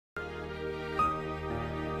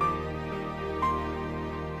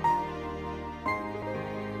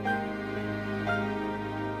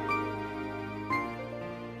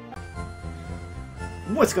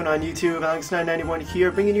What's going on YouTube? Alex991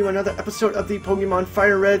 here, bringing you another episode of the Pokemon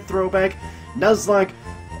Fire Red Throwback Nuzlocke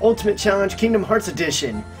Ultimate Challenge Kingdom Hearts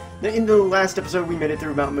Edition. Now, in the last episode we made it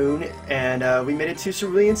through Mount Moon, and we made it to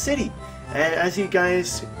Cerulean City. And as you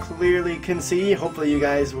guys clearly can see, hopefully you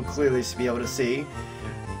guys will clearly be able to see,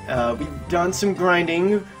 we've done some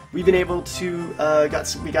grinding. We've been able to,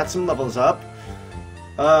 we got some levels up.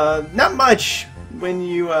 Not much. When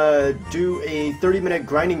you do a 30-minute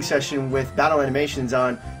grinding session with battle animations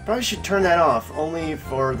on, probably should turn that off, only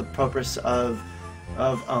for the purpose of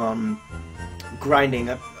grinding.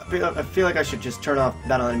 I feel like I should just turn off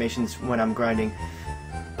battle animations when I'm grinding.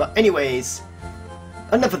 But anyways,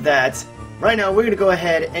 enough of that. Right now we're going to go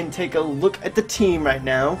ahead and take a look at the team right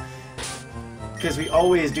now, because we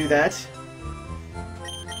always do that.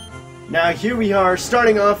 Now here we are,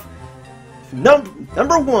 starting off,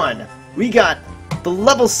 number one, we got the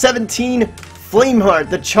level 17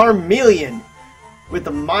 Flameheart, the Charmeleon, with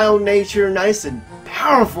the mild nature, nice and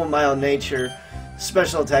powerful mild nature,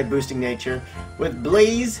 special attack boosting nature, with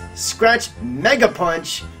Blaze, Scratch, Mega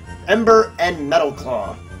Punch, Ember, and Metal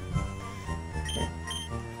Claw.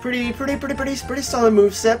 Pretty solid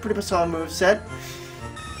moveset, pretty solid moveset.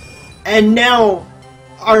 And now,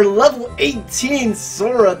 our level 18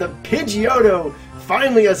 Sora, the Pidgeotto,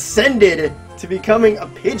 finally ascended to becoming a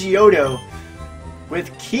Pidgeotto,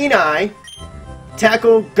 with Keen Eye,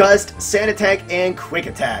 Tackle, Gust, Sand Attack, and Quick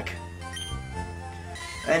Attack.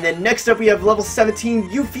 And then next up we have level 17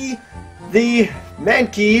 Yuffie, the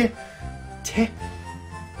Mankey,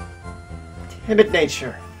 Timid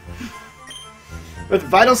Nature, with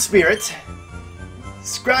Vital Spirit,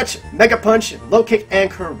 Scratch, Mega Punch, Low Kick, and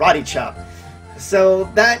Karate Chop. So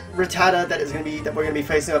that Rattata that we're gonna be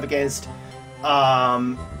facing up against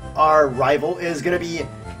our rival is gonna be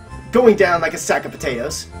going down like a sack of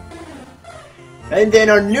potatoes. And then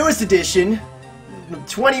our newest addition,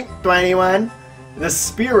 2021, the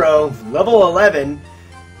Spearow, level 11,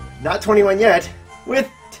 not 21 yet, with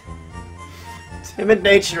Timid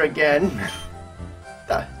Nature again.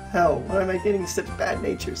 The hell, why am I getting such bad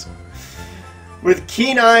natures? With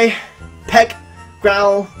Keen Eye, Peck,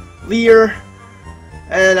 Growl, Leer,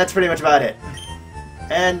 and that's pretty much about it.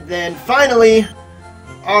 And then finally,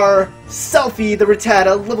 our Selfie, the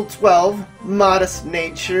Rattata, level 12, modest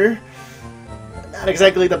nature. Not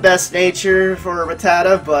exactly the best nature for a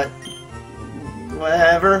Rattata, but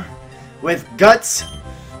whatever. With Guts,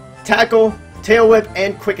 Tackle, Tail Whip,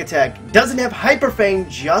 and Quick Attack. Doesn't have Hyper Fang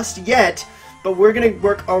just yet, but we're going to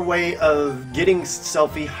work our way of getting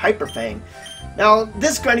Selfie Hyper Fang. Now,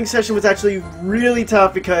 this grinding session was actually really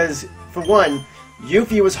tough because, for one,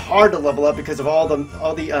 Yuffie was hard to level up because of all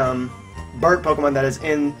the bird Pokemon that is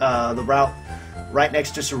in the route right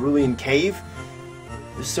next to Cerulean Cave.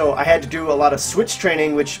 So I had to do a lot of switch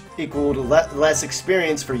training, which equaled less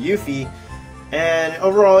experience for Yuffie, and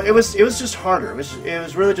overall it was just harder. It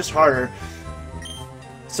was really just harder.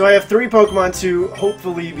 So I have 3 Pokemon to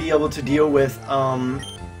hopefully be able to deal with our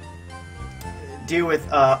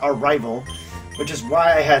rival, which is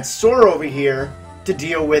why I had Sora over here to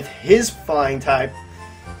deal with his flying type,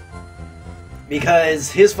 because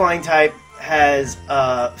his flying type has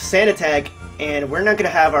Sand Attack, and we're not going to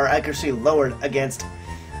have our accuracy lowered against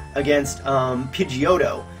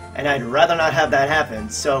Pidgeotto, and I'd rather not have that happen.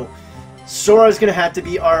 So Sora's going to have to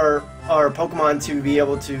be our Pokemon to be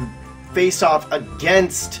able to face off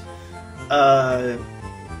against his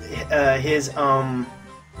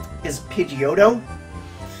Pidgeotto,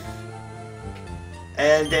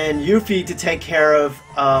 and then Yuffie to take care of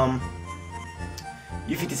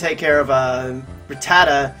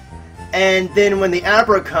Rattata. And then when the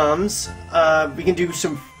Abra comes, we can do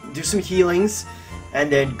some healings,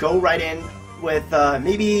 and then go right in with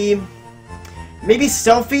maybe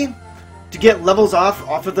Selfie to get levels off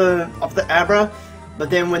of the Abra. But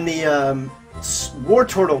then when the War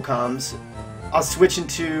Turtle comes, I'll switch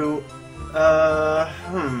into I'll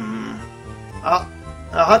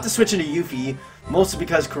have to switch into Yuffie, mostly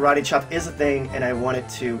because Karate Chop is a thing, and I want it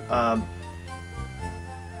to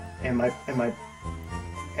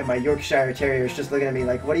and my Yorkshire Terrier is just looking at me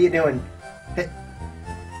like, what are you doing? Hey,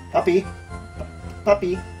 puppy, what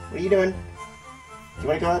are you doing? Do you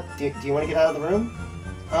want to go out? Do you want to get out of the room?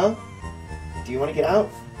 Huh? Do you want to get out?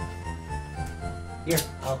 Here,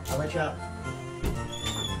 I'll let you out.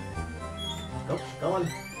 Oh, go on.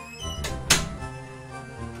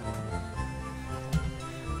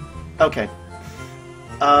 Okay.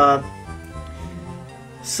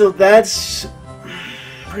 So that's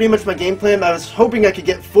pretty much my game plan. I was hoping I could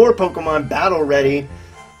get 4 Pokemon battle ready,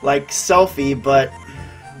 like Selfie, but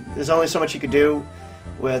there's only so much you could do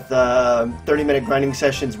with 30-minute grinding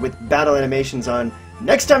sessions with battle animations on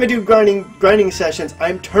Next time I do grinding sessions,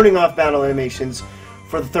 I'm turning off battle animations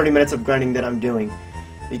for the 30 minutes of grinding that I'm doing.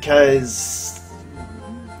 Because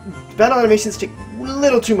battle animations take a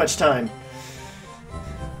little too much time.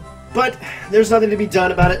 But there's nothing to be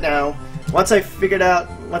done about it now. Once I figured out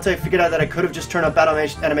that I could have just turned off battle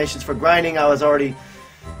animations for grinding, I was already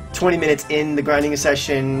 20 minutes in the grinding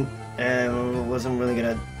session and wasn't really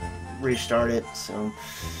gonna restart it, so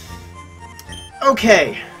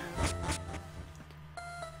okay.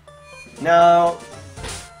 Now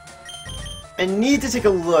I need to take a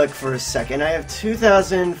look for a second. I have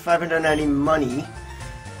 2,590 money,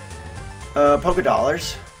 polka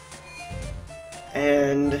dollars,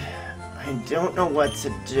 and I don't know what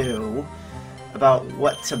to do about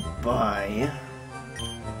what to buy.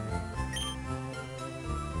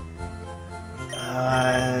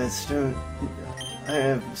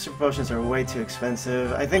 Super potions are way too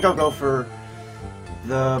expensive. I think I'll go for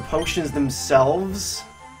the potions themselves.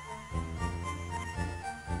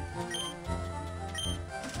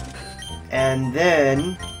 And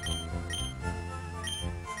then...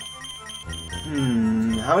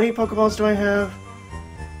 how many Pokeballs do I have?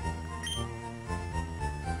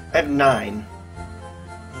 I have 9.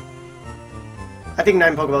 I think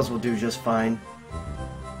 9 Pokeballs will do just fine.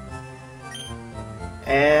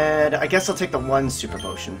 And I guess I'll take the 1 Super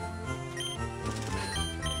Potion.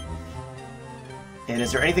 And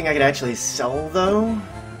is there anything I could actually sell, though?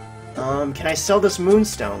 Can I sell this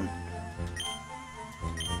Moonstone?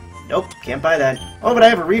 Nope, can't buy that. Oh, but I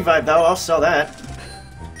have a Revive, though. I'll sell that.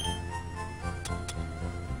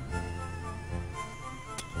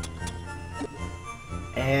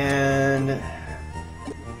 And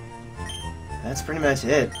that's pretty much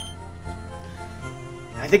it.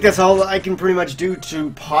 I think that's all I can pretty much do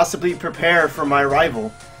to possibly prepare for my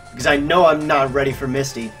rival, because I know I'm not ready for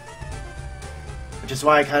Misty. Which is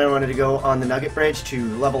why I kind of wanted to go on the Nugget Bridge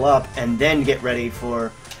to level up and then get ready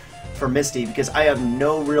for Misty, because I have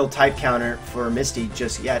no real type counter for Misty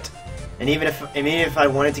just yet. And even if I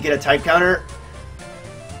wanted to get a type counter,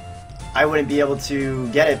 I wouldn't be able to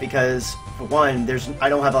get it because, for one, I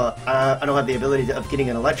don't have the ability of getting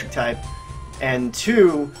an electric type, and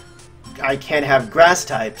 2, I can't have grass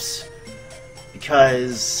types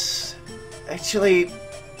because actually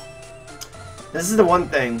this is the one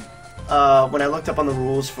thing when I looked up on the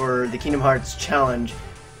rules for the Kingdom Hearts challenge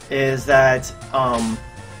is that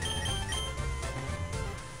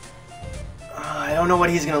I don't know what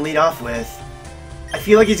he's gonna lead off with. I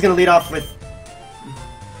feel like he's gonna lead off with...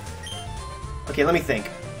 Okay, let me think.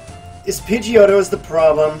 Is Pidgeotto is the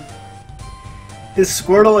problem? His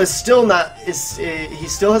Squirtle is still not... he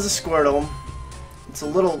still has a Squirtle. It's a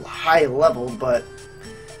little high level, but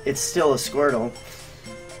it's still a Squirtle.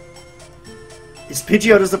 His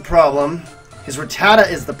Pidgeotto is the problem. His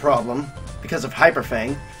Rattata is the problem because of Hyper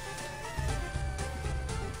Fang.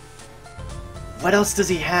 What else does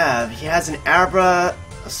he have? He has an Abra,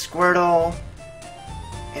 a Squirtle,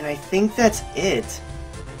 and I think that's it.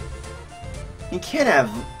 He can't have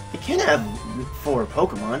 4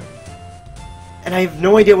 Pokemon. And I have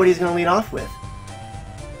no idea what he's going to lead off with.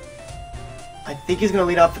 I think he's going to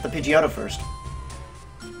lead off with the Pidgeotto first.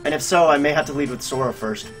 And if so, I may have to lead with Sora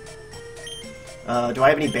first. Do I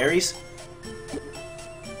have any berries?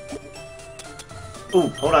 Ooh,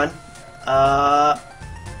 hold on. I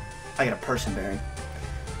got a Person Berry.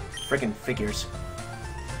 Frickin' figures.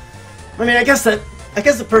 I mean, I guess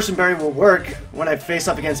the Person Berry will work when I face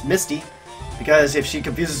up against Misty. Because if she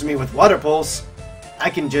confuses me with Water Pulse, I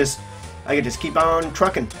can just keep on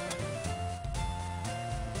trucking.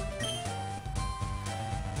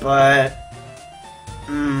 But,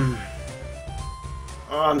 oh,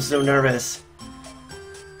 I'm so nervous.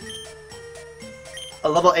 A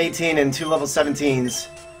level 18 and 2 level 17s,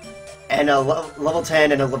 and a level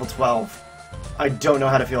 10 and a level 12. I don't know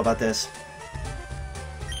how to feel about this.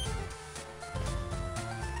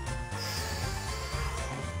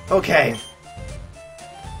 Okay.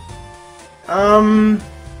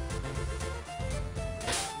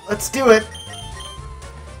 Let's do it.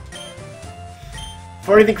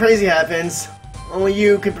 Before anything crazy happens, only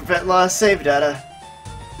you can prevent lost save data.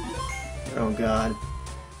 Oh god.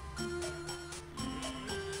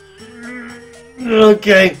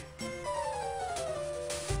 Okay.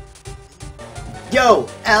 Yo,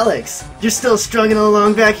 Alex, you're still struggling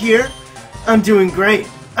along back here? I'm doing great.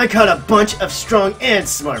 I caught a bunch of strong and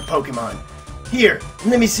smart Pokemon. Here,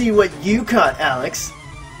 let me see what you caught, Alex.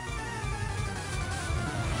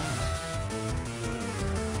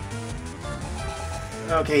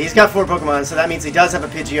 Okay, he's got 4 Pokemon, so that means he does have a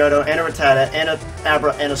Pidgeotto, and a Rattata, and a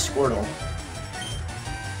Abra, and a Squirtle.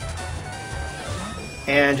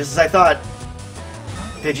 And just as I thought,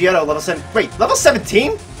 Pidgeotto, level 7. Wait, level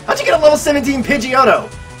 17? How'd you get a level 17 Pidgeotto?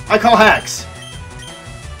 I call hacks.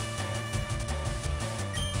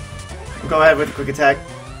 Go ahead with a quick attack.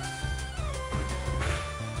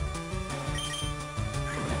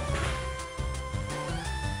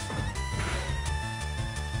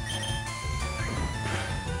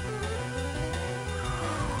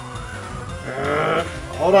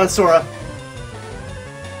 Hold on, Sora.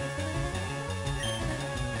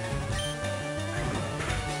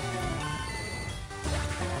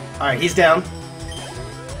 Alright, he's down.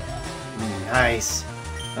 Nice.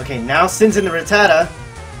 Okay, now Sin's in the Rattata.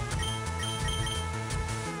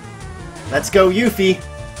 Let's go, Yuffie.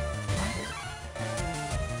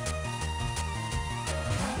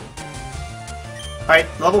 Alright,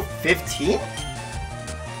 level 15?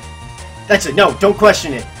 Actually, no, don't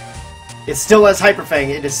question it. It still has Hyper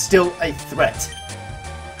Fang. It is still a threat.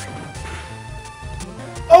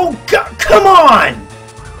 Oh, God, come on!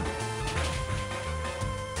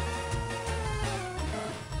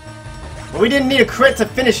 Well, we didn't need a crit to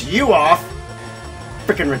finish you off.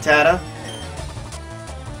 Frickin' Rattata.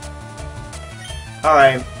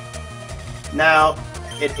 Alright. Now,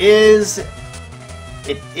 it is a,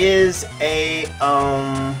 it is an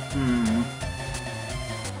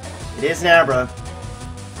Abra.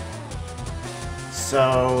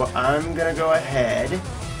 So, I'm gonna go ahead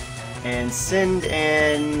and send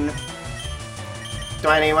in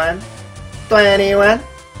 21.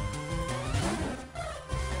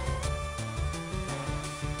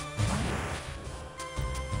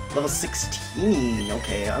 Level 16.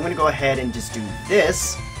 Okay, I'm gonna go ahead and just do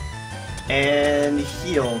this and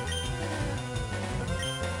heal.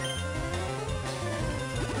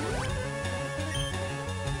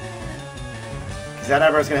 Because that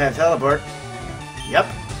Abra's gonna have teleport. Yep,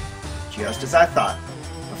 just as I thought.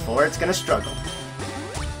 Before it's gonna struggle.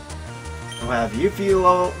 We'll have Yuffie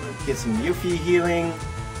low, get some Yuffie healing,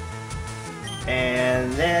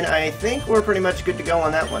 and then I think we're pretty much good to go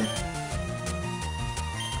on that one.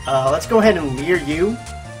 Let's go ahead and Leer you.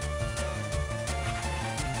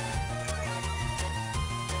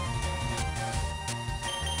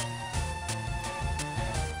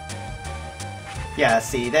 Yeah,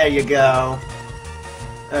 see, there you go.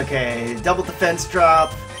 Okay, double defense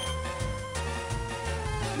drop.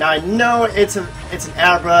 Now I know it's an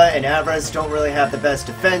Abra, and Abras don't really have the best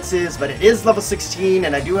defenses, but it is level 16,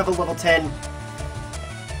 and I do have a level 10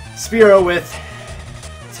 Spearow with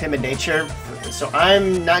Timid Nature, so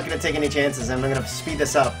I'm not going to take any chances. I'm going to speed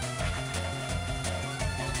this up.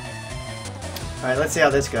 Alright, let's see how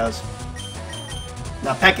this goes.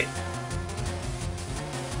 Now peck it.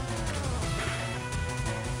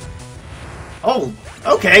 Oh,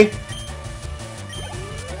 okay.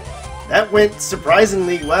 That went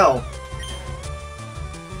surprisingly well.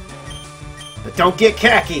 But don't get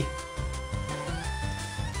cocky.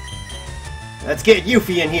 Let's get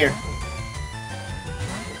Yuffie in here.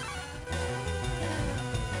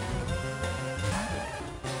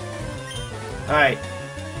 Alright.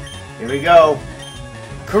 Here we go.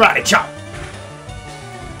 Karate chop.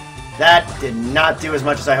 That did not do as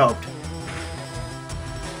much as I hoped.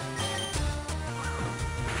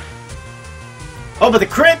 Oh, but the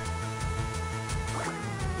crit!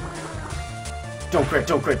 Don't crit,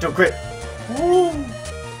 don't crit, don't crit. Woo!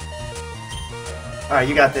 Alright,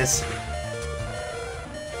 you got this.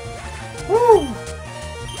 Woo!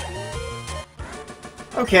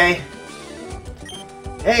 Okay.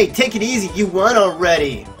 Hey, take it easy, you won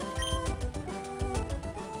already!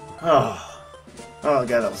 Oh. Oh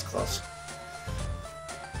god, that was close.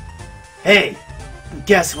 Hey!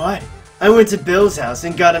 Guess what? I went to Bill's house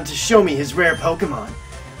and got him to show me his rare Pokemon.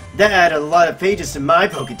 That added a lot of pages to my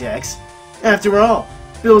Pokedex. After all,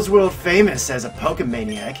 Bill's world famous as a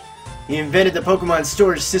Pokemaniac. He invented the Pokemon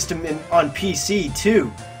storage system on PC,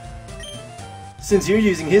 too. Since you're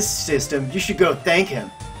using his system, you should go thank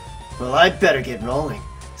him. Well, I'd better get rolling.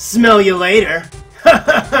 Smell you later!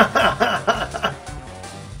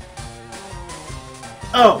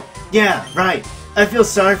 Oh, yeah, right. I feel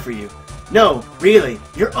sorry for you. No, really,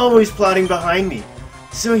 you're always plotting behind me.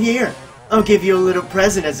 So here, I'll give you a little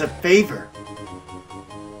present as a favor.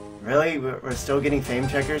 Really? We're still getting fame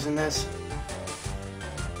checkers in this?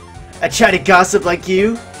 I try to gossip like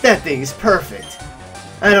you? That thing's perfect.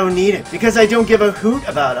 I don't need it, because I don't give a hoot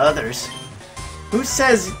about others. Who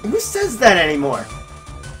says that anymore?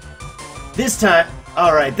 This time,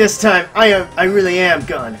 alright, this time, I really am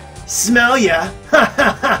gone. Smell ya? Ha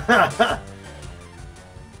ha ha ha ha!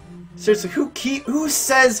 Seriously, who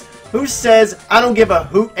says I don't give a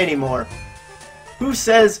hoot anymore? Who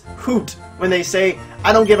says hoot when they say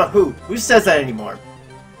I don't give a hoot? Who says that anymore?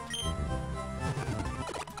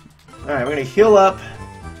 Alright, we're gonna heal up.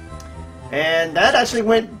 And that actually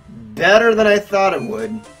went better than I thought it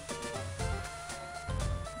would.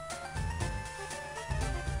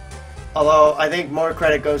 Although, I think more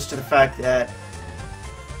credit goes to the fact that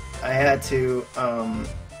I had to,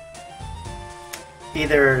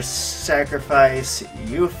 either sacrifice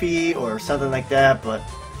Yuffie or something like that, but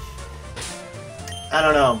I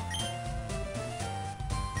don't know.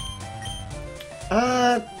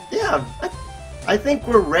 Yeah, I think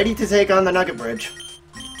we're ready to take on the Nugget Bridge.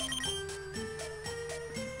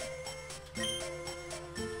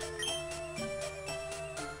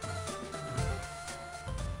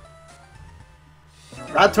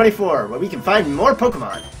 Route 24, where we can find more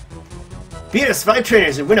Pokemon. Beat us 5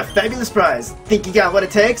 trainers and win a fabulous prize. Think you got what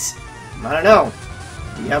it takes? I don't know.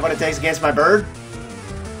 Do you have what it takes against my bird?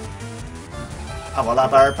 Oh, well,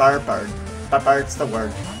 bird. Bird's the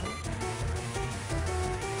word.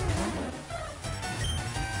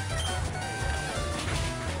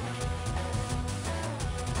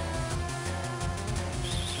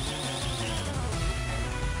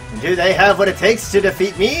 Do they have what it takes to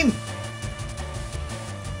defeat me?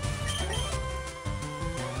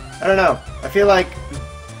 I don't know. I feel like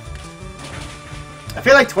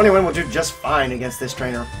 21 will do just fine against this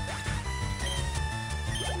trainer.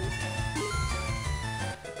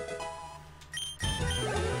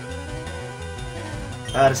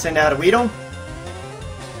 To send out a Weedle.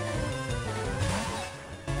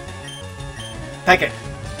 Peck it.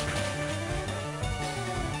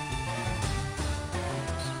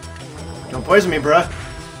 Don't poison me, bruh.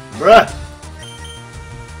 Bruh!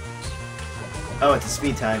 Oh, it's a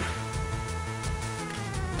speed type.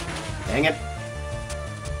 Dang it.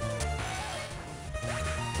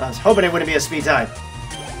 I was hoping it wouldn't be a speed type.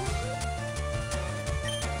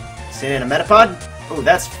 Send in a Metapod? Oh,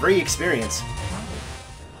 that's free experience.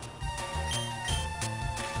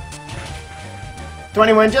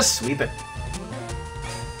 21, just sweep it.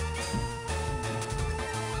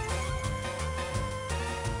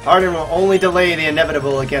 Harden will only delay the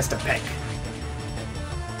inevitable against a Peck.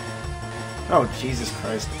 Oh, Jesus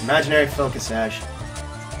Christ. Imaginary Focus Sash.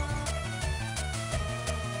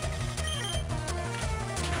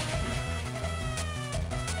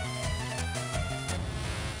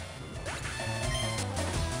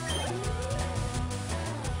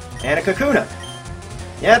 And a Kakuna.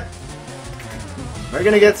 Yep. We're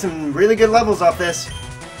gonna get some really good levels off this.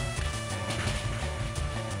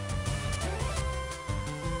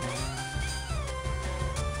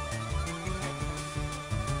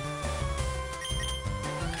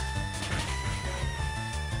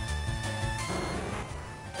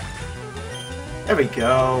 There we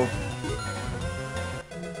go.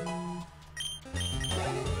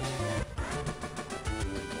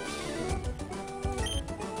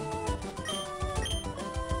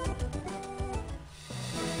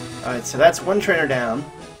 Alright, so that's one trainer down.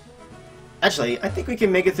 Actually, I think we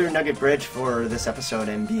can make it through Nugget Bridge for this episode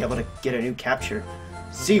and be able to get a new capture.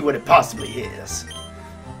 See what it possibly is.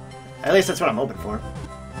 At least that's what I'm hoping for.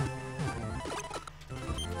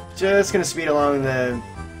 Just gonna speed along the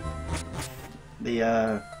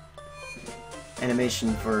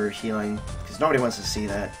animation for healing, because nobody wants to see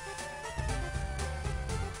that.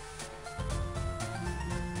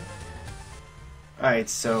 Alright,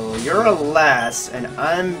 so you're a lass, and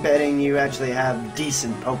I'm betting you actually have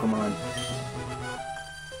decent Pokemon.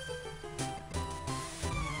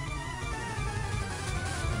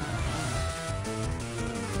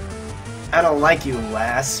 I don't like you,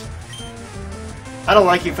 lass. I don't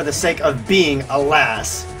like you for the sake of being a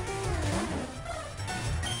lass.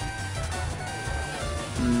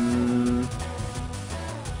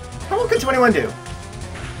 What could 21 do?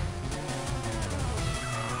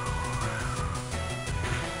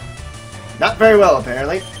 Not very well,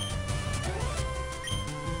 apparently.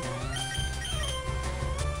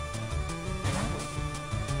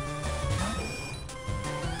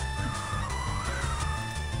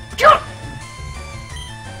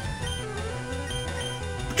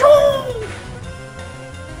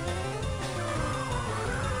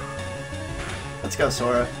 Let's go,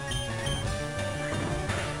 Sora.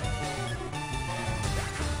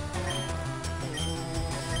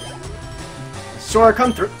 Sora,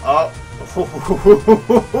 come through. Oh.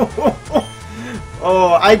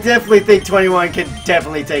 Oh, I definitely think 21 can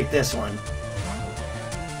definitely take this one.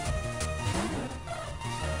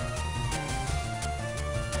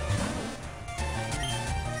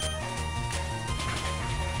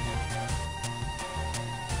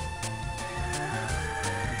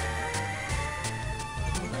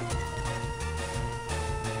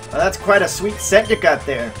 Well, that's quite a sweet set you got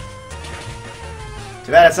there.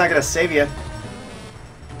 Too bad it's not gonna save you.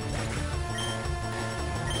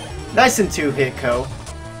 Nice and 2-hit Ko.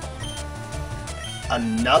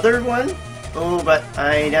 Another one? Oh, but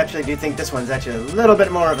I actually do think this one's actually a little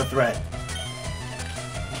bit more of a threat.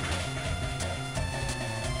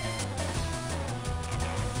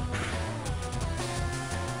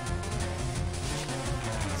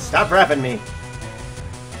 Stop wrapping me.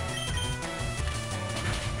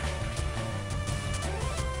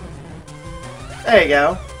 There you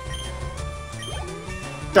go.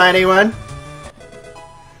 Tiny one.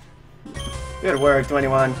 Good work,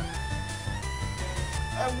 21.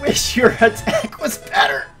 I wish your attack was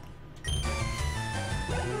better.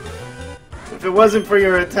 If it wasn't for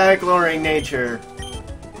your attack lowering nature,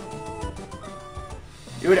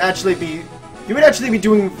 you would actually be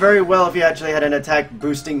doing very well if you actually had an attack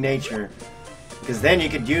boosting nature. Because then you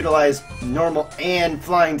could utilize normal and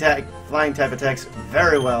flying type attacks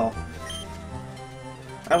very well.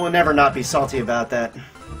 I will never not be salty about that.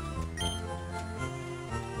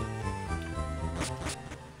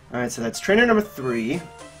 Alright, so that's trainer number 3.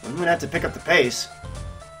 I'm gonna have to pick up the pace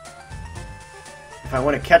if I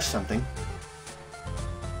want to catch something.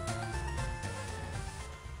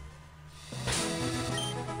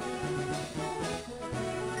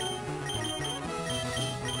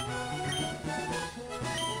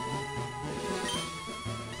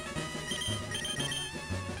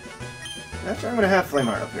 Actually, I'm gonna have Flame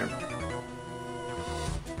Art up here.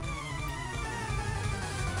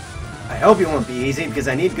 I hope it won't be easy, because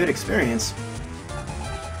I need good experience.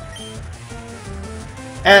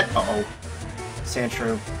 And, uh-oh.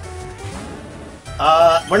 Sandshrew.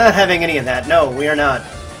 We're not having any of that. No, we are not.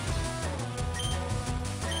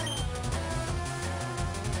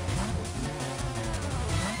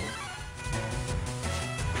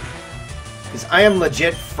 Because I am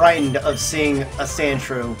legit frightened of seeing a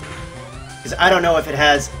Sandshrew. Because I don't know if it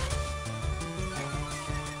has...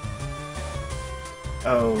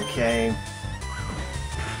 Okay.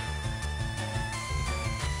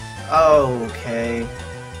 Okay.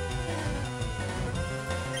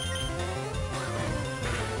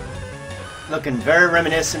 Looking very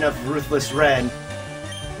reminiscent of Ruthless Red.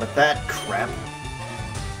 With that crap.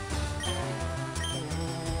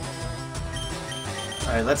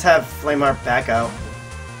 Alright, let's have Flame Art back out.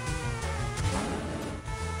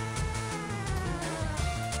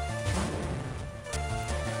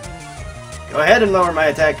 Go ahead and lower my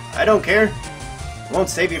attack. I don't care. It won't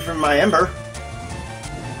save you from my Ember.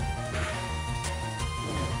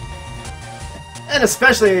 And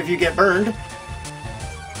especially if you get burned.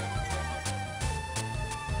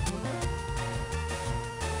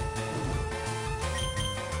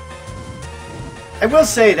 I will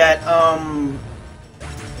say that,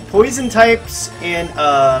 poison types in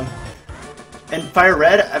Fire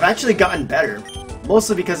Red have actually gotten better.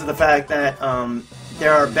 Mostly because of the fact that,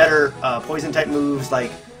 there are better poison type moves,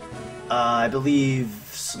 like I believe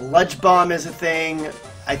Sludge Bomb is a thing.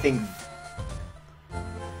 I think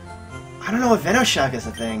I don't know if Venoshock is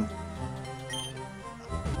a thing.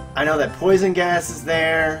 I know that Poison Gas is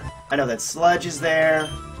there. I know that Sludge is there.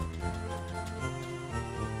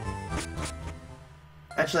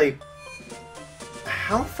 Actually,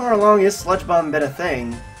 how far along is Sludge Bomb been a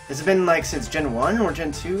thing? Has it been like since Gen 1 or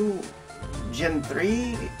Gen 2? Gen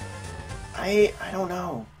 3? I don't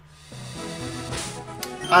know.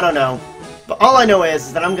 I don't know. But all I know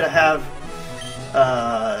is that I'm gonna have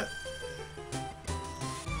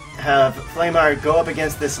Flame Art go up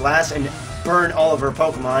against this last and burn all of her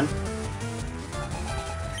Pokemon.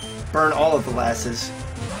 Burn all of the lasses.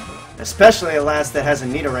 Especially a last that has a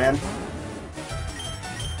Nidoran.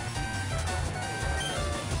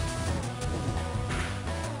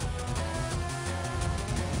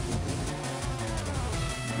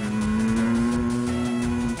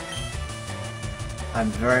 I'm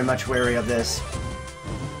very much wary of this.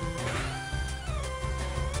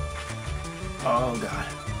 Oh god.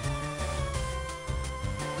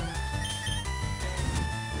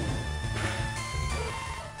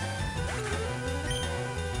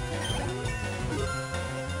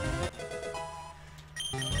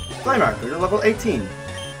 Flame Art, you're level 18.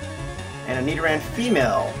 And a Nidoran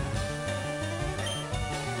female.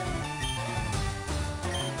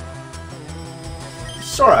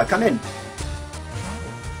 Sora, come in.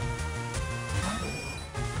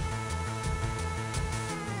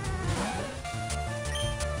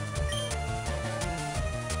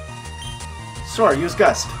 Sora, use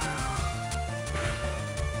Gust.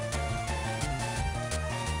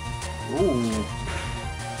 Ooh.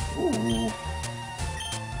 Ooh.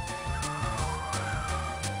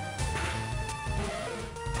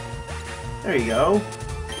 There you go.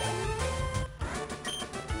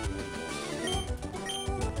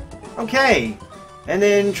 Okay. And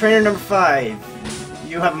then trainer number 5.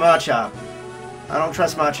 You have Machop. I don't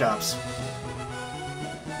trust Machops.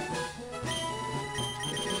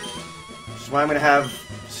 Which is why I'm going to have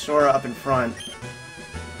Sora up in front.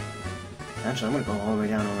 Actually, I'm going to go all the way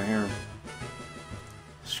down over here.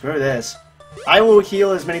 Screw this. I will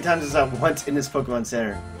heal as many times as I want in this Pokemon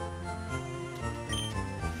Center.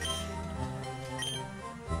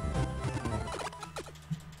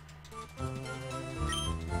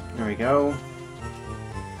 There we go.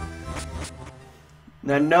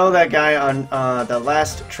 Now, I know that guy on the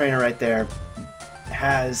last trainer right there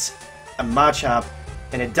has a Machop,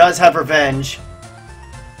 and it does have Revenge.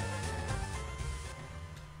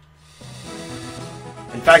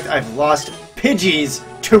 In fact, I've lost Pidgeotos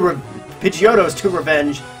to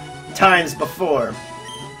Revenge times before.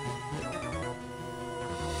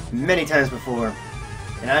 Many times before.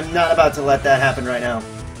 And I'm not about to let that happen right now.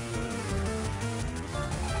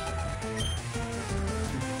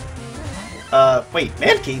 Wait,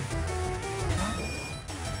 Mankey?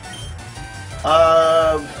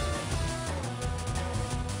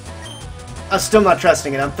 I'm still not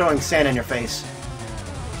trusting it. I'm throwing sand in your face.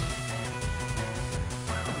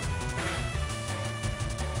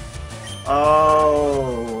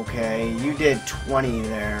 Oh, okay. You did 20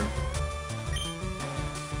 there.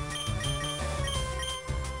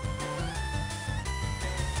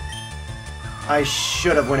 I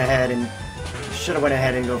should have went ahead and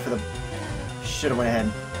go for the... Should have went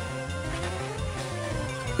ahead.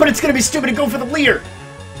 But it's gonna be stupid to go for the leader!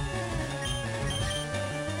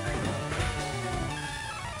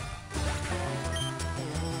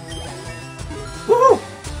 Woohoo!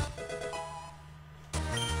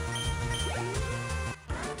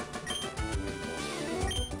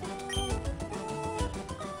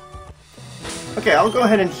 Okay, I'll go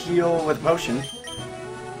ahead and heal with potion.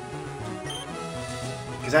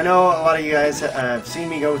 Because I know a lot of you guys have seen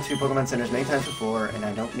me go to Pokemon Centers many times before, and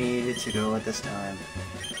I don't need to go at this time.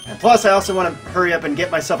 And plus, I also want to hurry up and get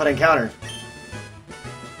myself an encounter.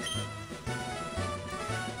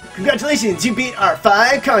 Congratulations, you beat our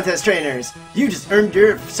 5 contest trainers! You just earned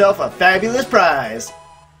yourself a fabulous prize!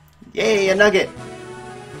 Yay, a nugget!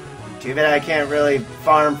 Too bad I can't really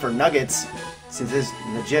farm for nuggets, since there's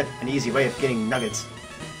legit an easy way of getting nuggets.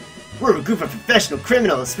 We're a group of professional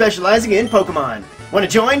criminals specializing in Pokemon. Want to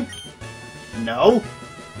join? No?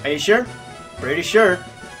 Are you sure? Pretty sure.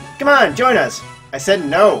 Come on, join us. I said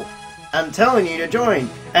no. I'm telling you to join,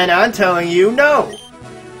 and I'm telling you no.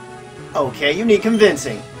 Okay, you need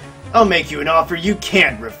convincing. I'll make you an offer you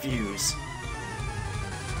can't refuse.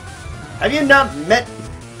 Have you not met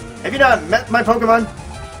my Pokemon?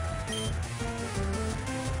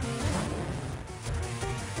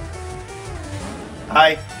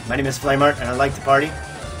 Hi, my name is Flameart, and I like to party.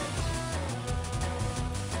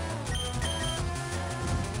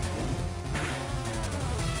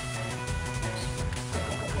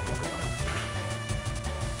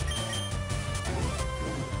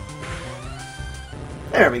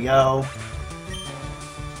 There we go.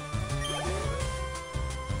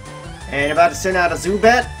 And about to send out a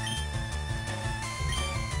Zubat.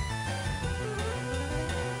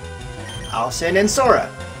 I'll send in Sora.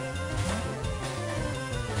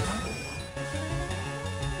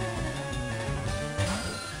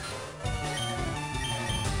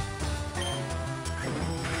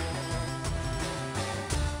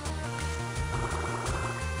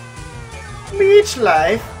 Beach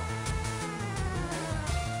life.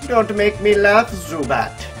 Don't make me laugh,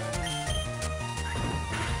 Zubat.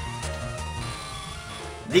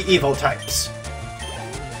 The evil types.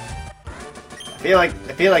 I feel like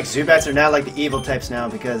Zubats are now like the evil types now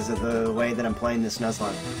because of the way that I'm playing this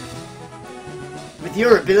Nuzlocke. With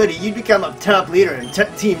your ability, you'd become a top leader in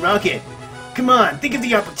Team Rocket. Come on, think of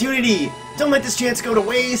the opportunity. Don't let this chance go to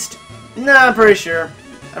waste. Nah, I'm pretty sure.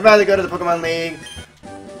 I'd rather go to the Pokemon League,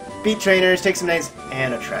 beat trainers, take some names,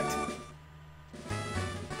 and attract.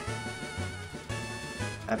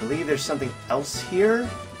 I believe there's something else here.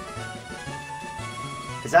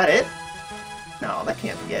 Is that it? No, that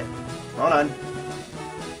can't be it. Hold on.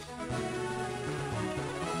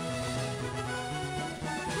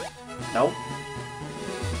 Nope.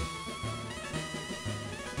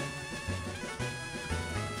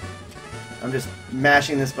 I'm just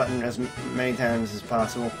mashing this button as many times as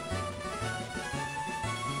possible.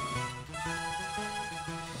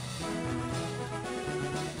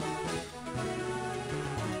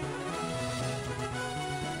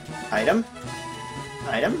 Item?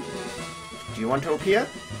 Item? Do you want to appear?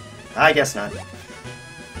 I guess not.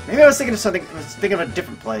 Maybe I was thinking of something. I was thinking of a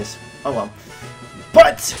different place. Oh well.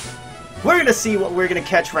 But we're gonna see what we're gonna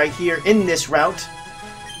catch right here in this route.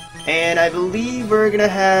 And I believe we're gonna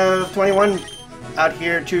have 21 out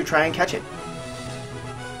here to try and catch it.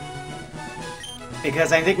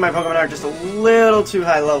 Because I think my Pokemon are just a little too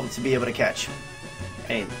high level to be able to catch.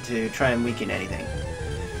 And to try and weaken anything.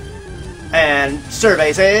 And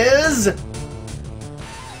survey says...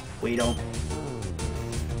 Weedle.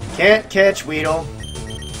 Can't catch Weedle.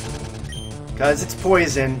 Because it's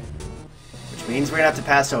poison. Which means we're gonna have to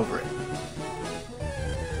pass over it.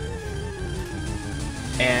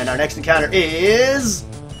 And our next encounter is...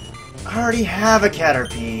 I already have a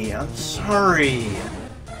Caterpie. I'm sorry.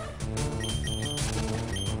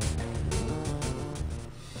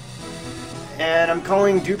 And I'm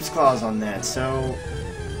calling Dupe's Claws on that, so...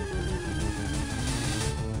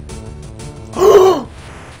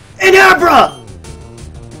 An Abra!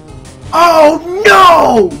 Oh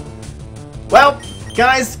no! Well,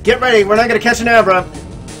 guys, get ready. We're not gonna catch an Abra.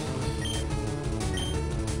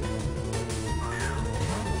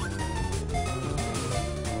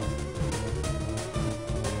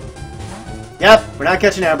 Yep, we're not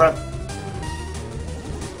catching Abra.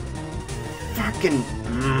 Fucking...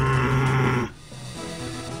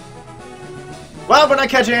 Well, we're not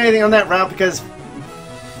catching anything on that route because...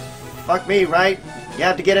 Fuck me, right? You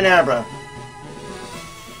have to get an Abra.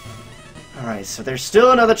 Alright, so there's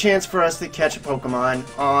still another chance for us to catch a Pokemon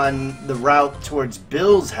on the route towards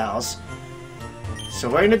Bill's house. So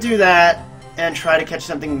we're going to do that and try to catch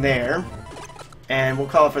something there. And we'll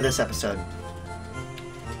call it for this episode.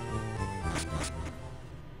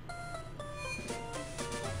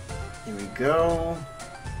 Here we go.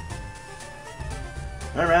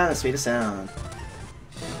 Run around the speed of sound.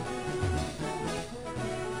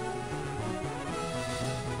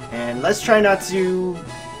 And let's try not to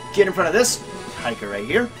get in front of this hiker right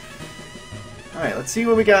here. Alright, let's see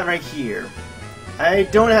what we got right here. I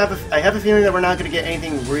have a feeling that we're not going to get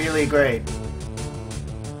anything really great.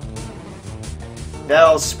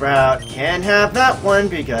 Bellsprout, can't have that one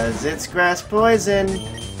because it's grass poison.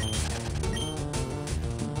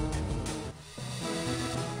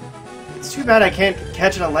 It's too bad I can't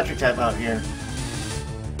catch an electric type out here.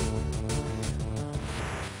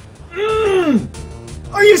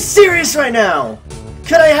 Are you serious right now?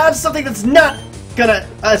 Could I have something that's not gonna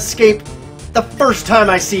escape the first time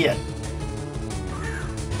I see it?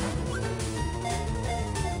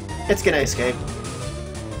 It's gonna escape.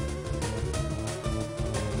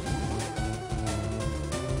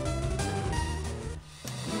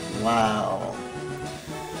 Wow.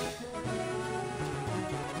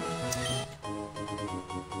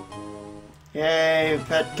 Yay,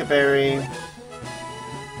 Petcaberry.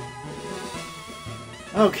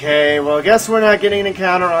 Okay, well, I guess we're not getting an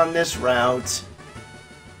encounter on this route.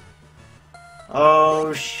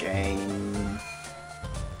 Oh, shame.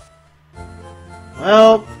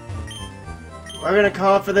 Well, we're gonna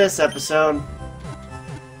call it for this episode.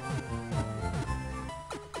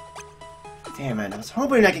 Damn it, I was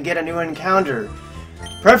hoping I could get a new encounter.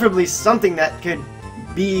 Preferably something that could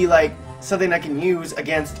be, like, something I can use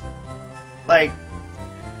against, like,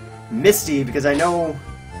 Misty, because I know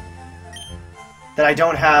that I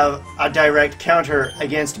don't have a direct counter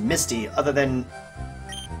against Misty, other than...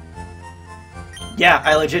 Yeah,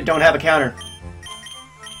 I legit don't have a counter.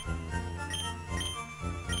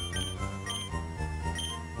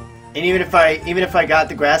 And even if I got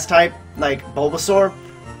the grass type, like Bulbasaur,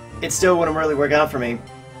 it still wouldn't really work out for me.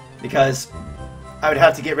 Because I would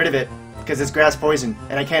have to get rid of it, because it's grass poison,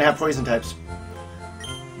 and I can't have poison types.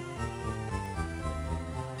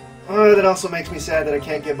 Oh, that also makes me sad that I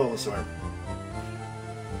can't get Bulbasaur.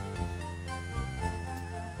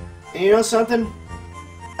 And you know something?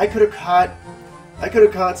 I could have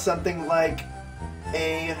caught something like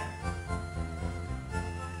a...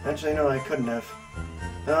 Actually, no, I couldn't have.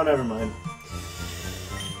 No, never mind.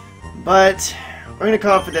 But we're going to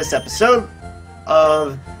call it for this episode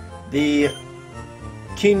of the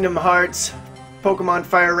Kingdom Hearts Pokemon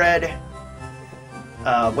Fire Red.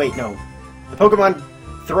 Wait, no. The Pokemon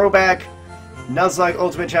Throwback Nuzlocke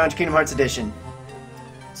Ultimate Challenge Kingdom Hearts Edition.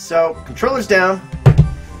 So, controllers down.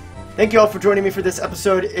 Thank you all for joining me for this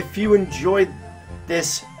episode. If you enjoyed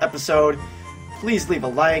this episode, please leave a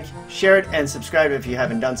like, share it, and subscribe if you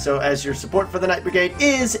haven't done so, as your support for the Night Brigade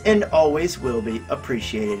is and always will be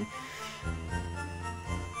appreciated.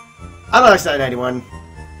 I'm Alex91.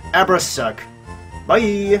 Abra suck.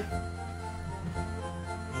 Bye!